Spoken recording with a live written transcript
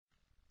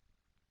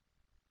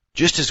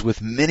Just as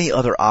with many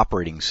other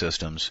operating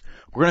systems,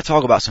 we're going to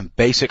talk about some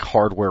basic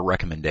hardware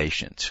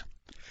recommendations.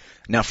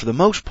 Now, for the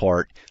most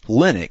part,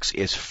 Linux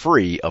is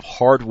free of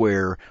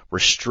hardware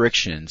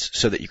restrictions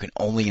so that you can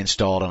only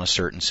install it on a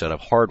certain set of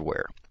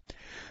hardware.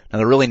 Now,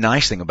 the really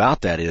nice thing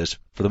about that is,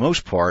 for the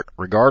most part,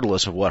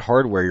 regardless of what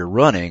hardware you're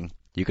running,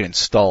 you can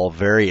install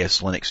various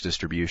Linux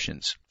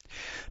distributions.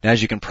 Now,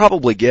 as you can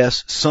probably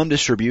guess, some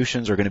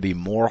distributions are going to be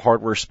more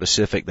hardware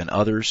specific than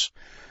others.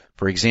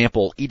 For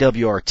example,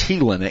 EWRT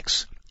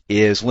Linux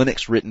is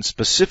Linux written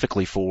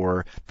specifically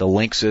for the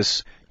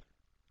Linksys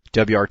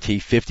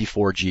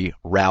WRT54G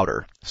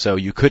router. So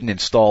you couldn't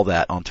install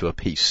that onto a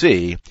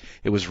PC.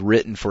 It was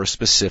written for a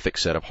specific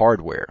set of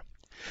hardware.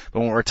 But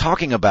when we're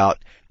talking about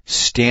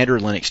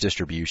standard Linux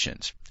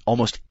distributions,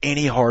 almost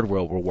any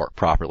hardware will work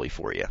properly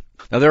for you.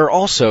 Now, there are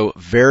also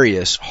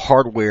various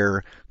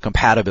hardware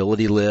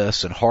compatibility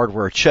lists and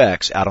hardware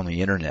checks out on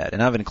the internet,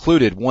 and I've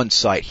included one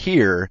site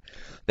here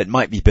that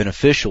might be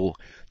beneficial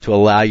to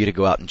allow you to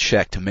go out and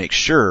check to make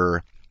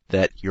sure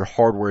that your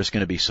hardware is going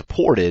to be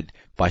supported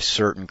by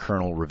certain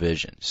kernel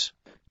revisions.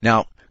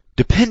 Now,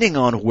 depending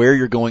on where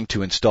you're going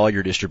to install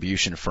your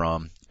distribution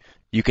from,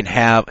 you can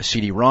have a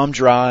CD-ROM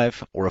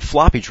drive or a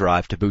floppy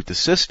drive to boot the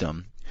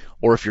system,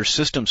 or if your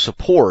system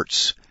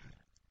supports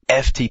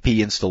FTP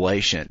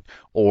installation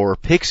or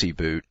PXE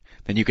boot,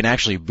 then you can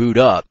actually boot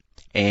up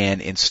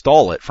and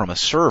install it from a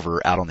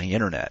server out on the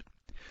internet.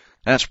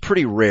 And that's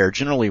pretty rare.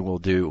 Generally, we'll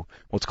do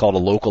what's called a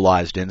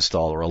localized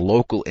install or a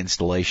local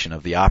installation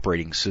of the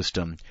operating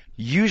system,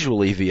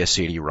 usually via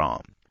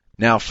CD-ROM.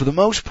 Now, for the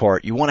most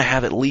part, you want to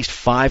have at least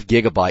 5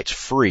 gigabytes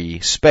free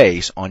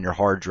space on your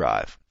hard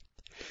drive.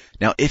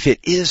 Now, if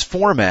it is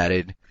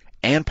formatted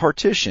and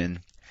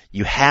partitioned,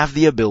 you have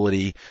the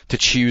ability to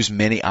choose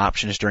many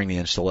options during the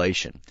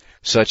installation,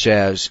 such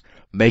as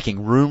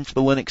making room for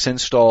the Linux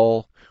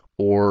install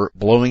or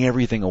blowing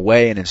everything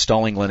away and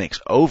installing Linux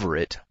over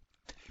it,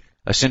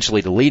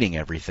 essentially deleting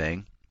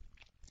everything.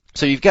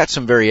 So you've got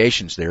some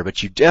variations there,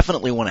 but you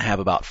definitely want to have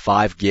about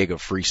 5 gig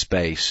of free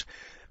space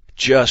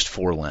just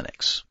for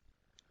Linux.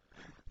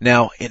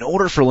 Now, in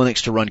order for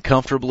Linux to run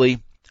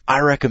comfortably, I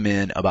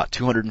recommend about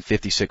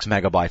 256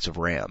 megabytes of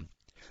RAM.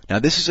 Now,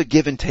 this is a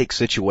give and take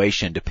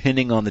situation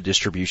depending on the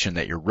distribution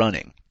that you're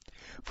running.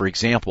 For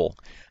example,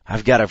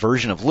 I've got a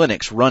version of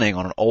Linux running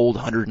on an old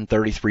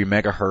 133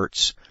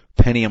 megahertz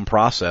Pentium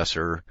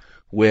processor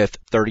with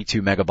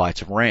 32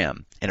 megabytes of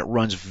RAM, and it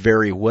runs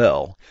very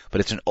well,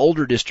 but it's an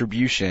older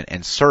distribution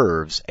and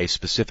serves a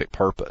specific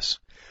purpose.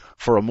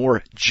 For a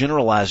more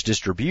generalized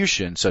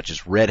distribution, such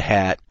as Red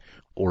Hat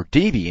or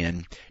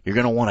Debian, you're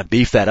going to want to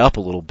beef that up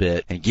a little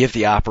bit and give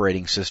the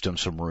operating system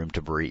some room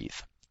to breathe.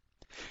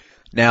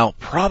 Now,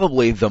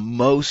 probably the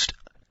most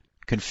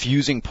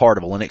confusing part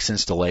of a Linux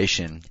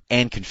installation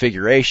and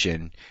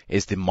configuration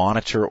is the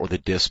monitor or the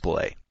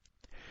display.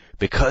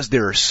 Because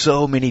there are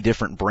so many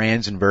different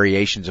brands and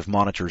variations of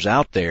monitors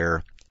out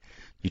there,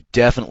 you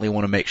definitely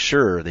want to make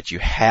sure that you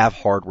have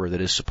hardware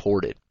that is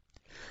supported.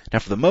 Now,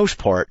 for the most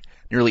part,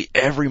 nearly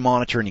every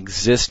monitor in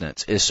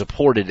existence is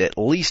supported at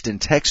least in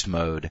text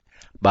mode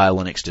by a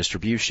Linux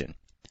distribution.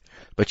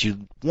 But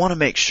you want to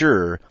make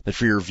sure that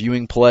for your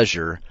viewing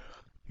pleasure,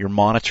 your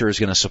monitor is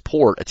going to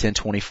support a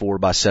 1024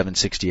 by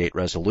 768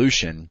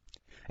 resolution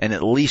and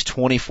at least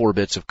 24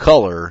 bits of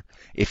color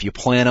if you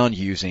plan on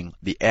using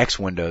the X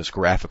Windows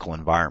graphical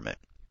environment.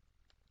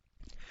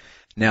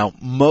 Now,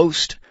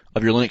 most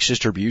of your Linux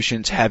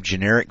distributions have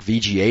generic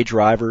VGA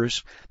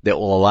drivers that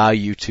will allow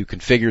you to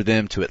configure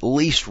them to at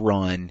least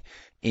run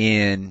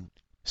in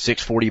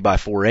 640 by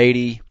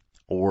 480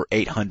 or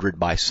 800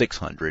 by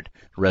 600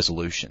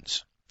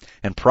 resolutions,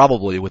 and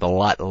probably with a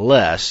lot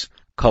less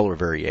color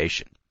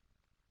variation.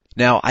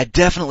 Now, I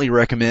definitely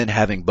recommend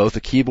having both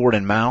a keyboard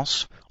and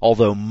mouse,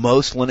 although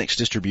most Linux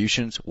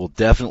distributions will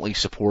definitely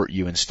support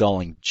you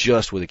installing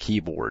just with a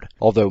keyboard,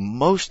 although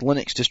most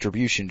Linux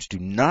distributions do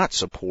not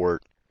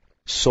support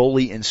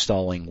solely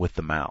installing with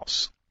the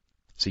mouse.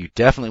 So you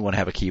definitely want to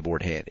have a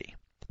keyboard handy.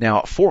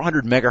 Now,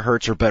 400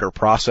 megahertz or better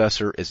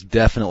processor is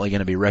definitely going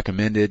to be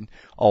recommended,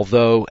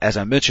 although, as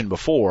I mentioned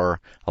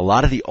before, a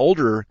lot of the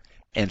older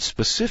and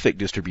specific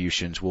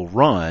distributions will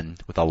run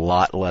with a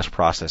lot less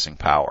processing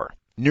power.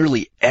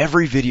 Nearly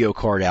every video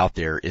card out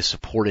there is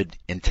supported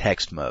in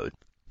text mode,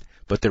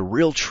 but the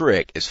real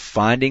trick is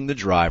finding the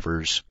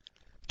drivers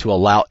to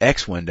allow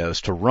X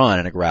Windows to run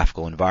in a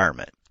graphical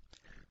environment.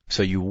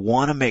 So you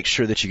want to make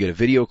sure that you get a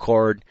video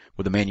card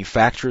with a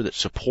manufacturer that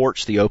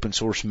supports the open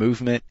source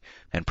movement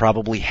and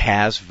probably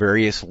has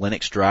various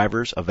Linux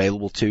drivers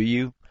available to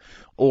you,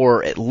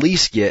 or at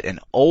least get an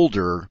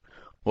older,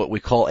 what we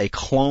call a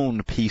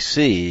clone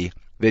PC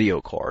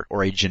video card,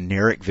 or a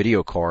generic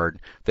video card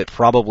that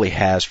probably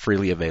has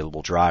freely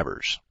available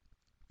drivers.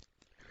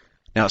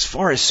 Now, as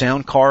far as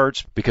sound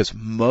cards, because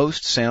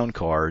most sound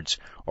cards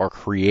are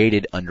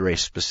created under a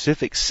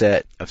specific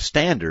set of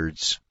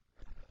standards,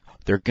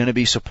 they're going to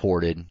be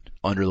supported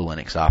under the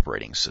Linux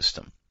operating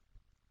system.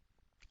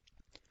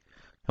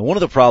 And one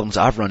of the problems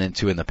I've run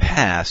into in the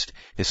past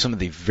is some of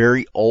the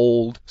very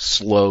old,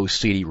 slow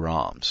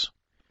CD-ROMs.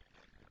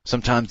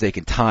 Sometimes they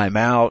can time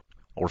out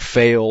or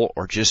fail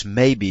or just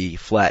maybe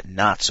flat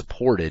not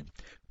supported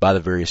by the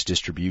various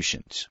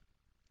distributions.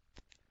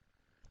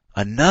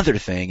 Another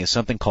thing is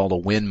something called a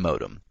Win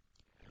modem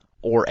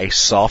or a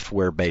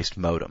software-based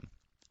modem.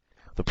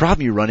 The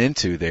problem you run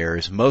into there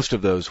is most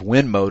of those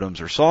Win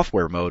modems or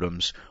software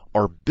modems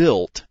are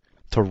built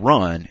to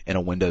run in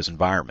a Windows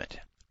environment.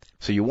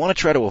 So you want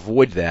to try to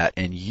avoid that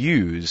and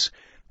use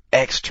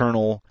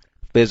external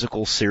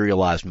physical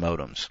serialized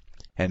modems.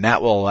 And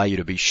that will allow you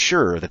to be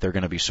sure that they're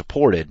going to be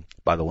supported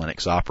by the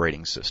Linux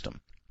operating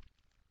system.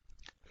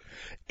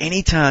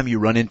 Anytime you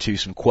run into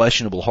some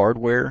questionable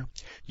hardware,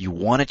 you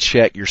want to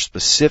check your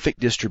specific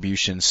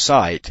distribution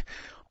site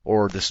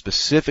or the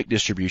specific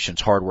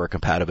distribution's hardware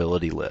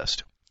compatibility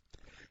list.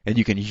 And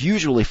you can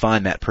usually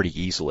find that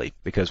pretty easily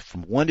because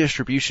from one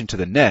distribution to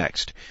the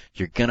next,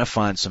 you're going to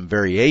find some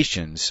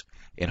variations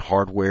in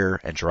hardware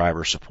and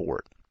driver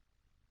support.